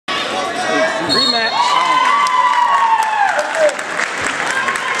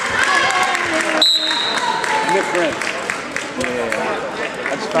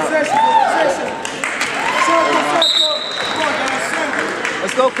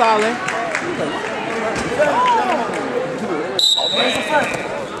Let's go, Colin.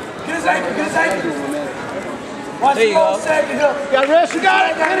 There you go. You got wrist, you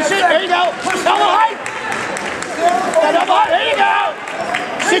got it. Finish it. There you go. Double height. Double height. There you go.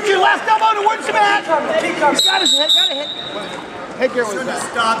 Sit your left elbow towards the mat. He's got his head. Got a hit. I should have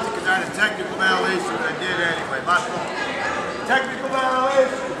stopped it because I had a technical violation, but I did anyway. My fault. Technical violation.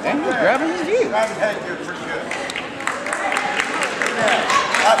 And he was grabbing his view. Grabbing head gear pretty good. Yeah.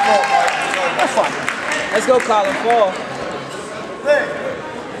 My fault, Mike. That's fine. Let's go, Colin. Fall. Hey.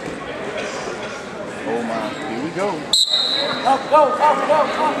 Oh my. Here we go. Go.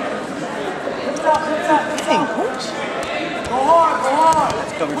 Dang, coach. Go hard.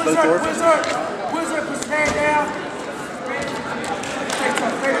 Let's cover both Wizard, put his hand down.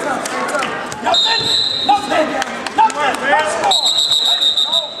 Stay tough. Nothing.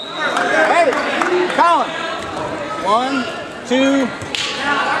 Hey, Colin. 1, 2.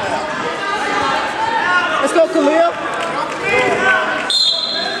 Let's go, Khalil.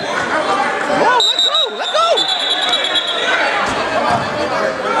 Whoa, let's go.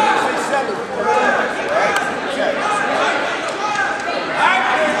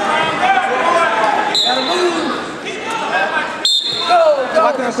 Gotta move.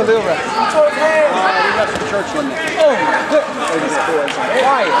 Why can't Khalil rest? We left some church on there. Oh, good.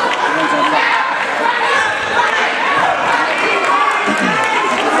 Quiet.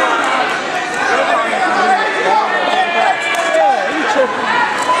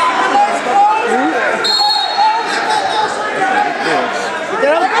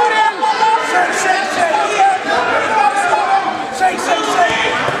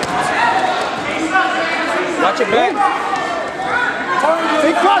 Watch your back.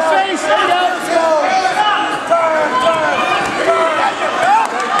 Big cross face. There you go.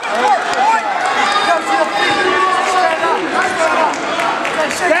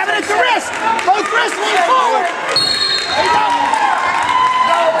 Grab it at the wrist. Both wrists lean forward. There you go.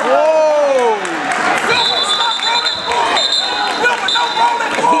 Whoa. Stop rolling forward. Wilbur, no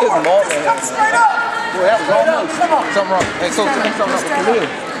rolling forward. Come straight up. Boy, that was almost. Something wrong. Hey, Coach, something wrong with Khalil.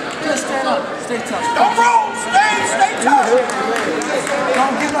 Just stand up. Stay tough. Don't roll. Stay tough.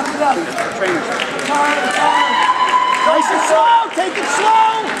 Don't give up. Trainers. Turn. Nice and slow. Take it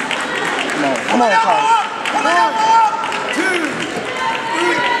slow. Come on, Colin. Come on.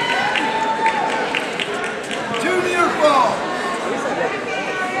 2 meter fall.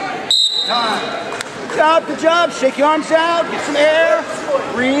 Time. Good job. Shake your arms out. Get some air.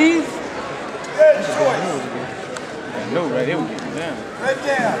 Breathe. Good choice. I know, right? It was getting down. Right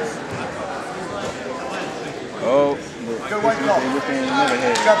down. Oh, Good white call. within another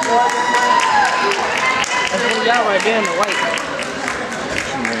head. Got blood. That's what we got right there in the white.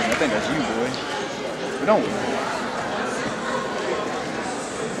 I think that's you, boy. But don't worry.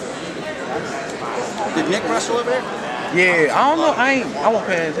 Did Nick wrestle over there? Yeah, I don't know. I won't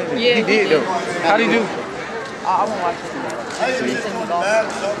pay attention. Yeah, he did though. How'd he do? I won't watch it.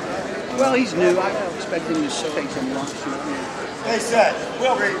 Well, he's new. I don't expect him to take some long shoot. Stay set.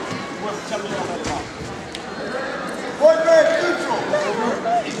 Wilbur. Tell me on that top. Point back neutral.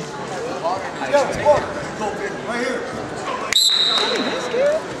 Right here.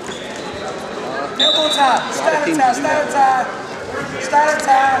 Elbow time. Starter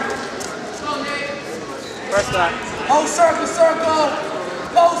time. Press that. Whole circle.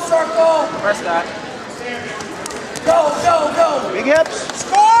 Go circle. Press that. Go. Big hips.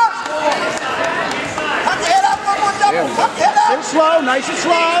 Score! Put your head up, one more double. Put your head up. Get it slow, nice and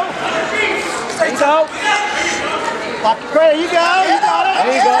slow. There you go. There you go. You got it.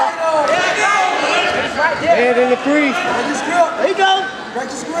 There you go. And in the 3. There you go.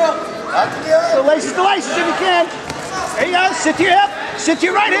 Practice grip. The laces if you can. There you go. Sit to your hip. Sit to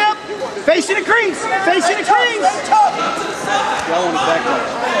your right hip. Facing the crease. Facing the crease. Y'all on his back leg.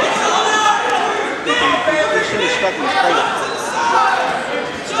 He should have stuck in his cradle.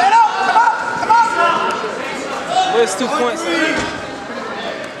 Stand up. Come on. Where's 2 points?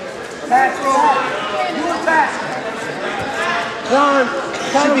 Pass. You pass.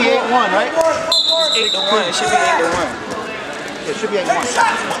 Should be 8-1, right? 8-1. It should be 8-1. It should be 8-1. Take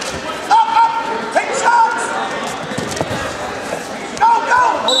shots. Up. Take shots. Go.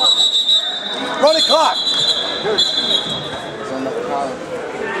 Run the clock.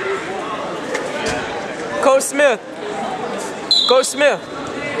 Coach Smith,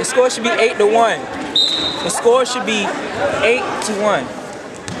 the score should be 8-1. The score should be 8-1.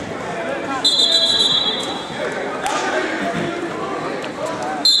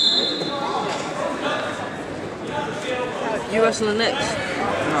 You wrestling next?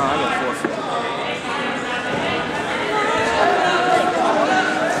 I got forfeit.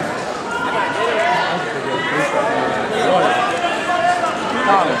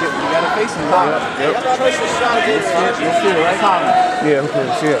 You gotta face him. Yep. You'll feel it, right, Colin? Yeah, okay,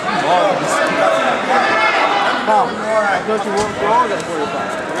 see it. Colin, don't you work? We're all gonna worry about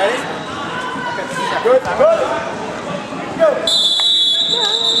it. Ready? Good, good. Go.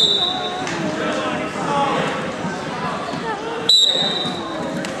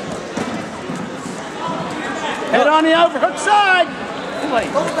 Head on the overhook side.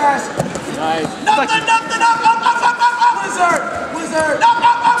 Go fast. Nice. Nothing, nothing, up. Wizard, wizard. No,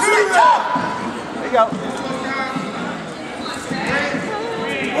 straight jump. There you go.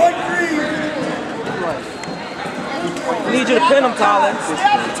 1 green. We need you to pin him, Colin.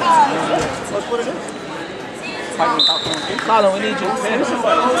 That's what it is. Colin, we need you to pin him.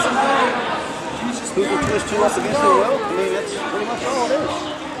 People twist you up against their will. I mean, that's pretty much all it is.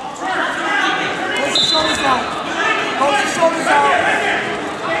 Post your shoulders out. Post your shoulders out.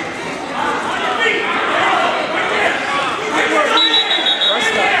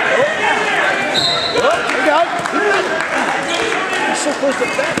 There you go. He's so close to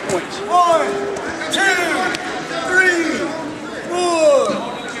back points. 1, 2, 3, 4,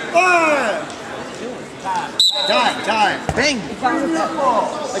 5. Time. Bang!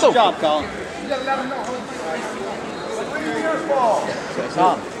 Nice job, Colin.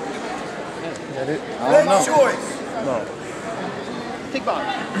 Colin. Make choice. Take ball.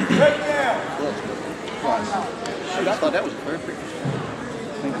 Right down. Shoot, I thought that was a fair pick.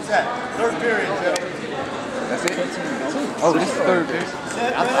 What's that? Third period, Joe. That's it? Oh, this is the third period.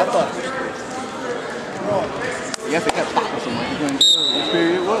 I thought. You have to cut pop or something. You're going to do which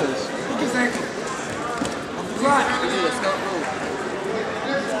period it was. His ankle. Right.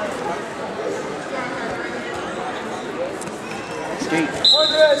 Skate.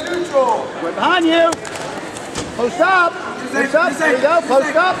 Under neutral. We're behind you. Post up. Post up. There you go.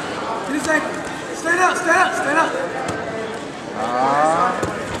 Post up. Get his ankle. Stand up.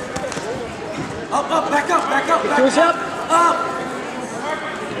 Up, back up. To his hip. Up.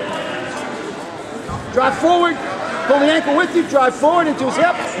 Drive forward. Pull the ankle with you. Drive forward into his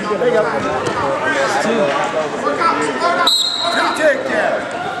hip. There you go.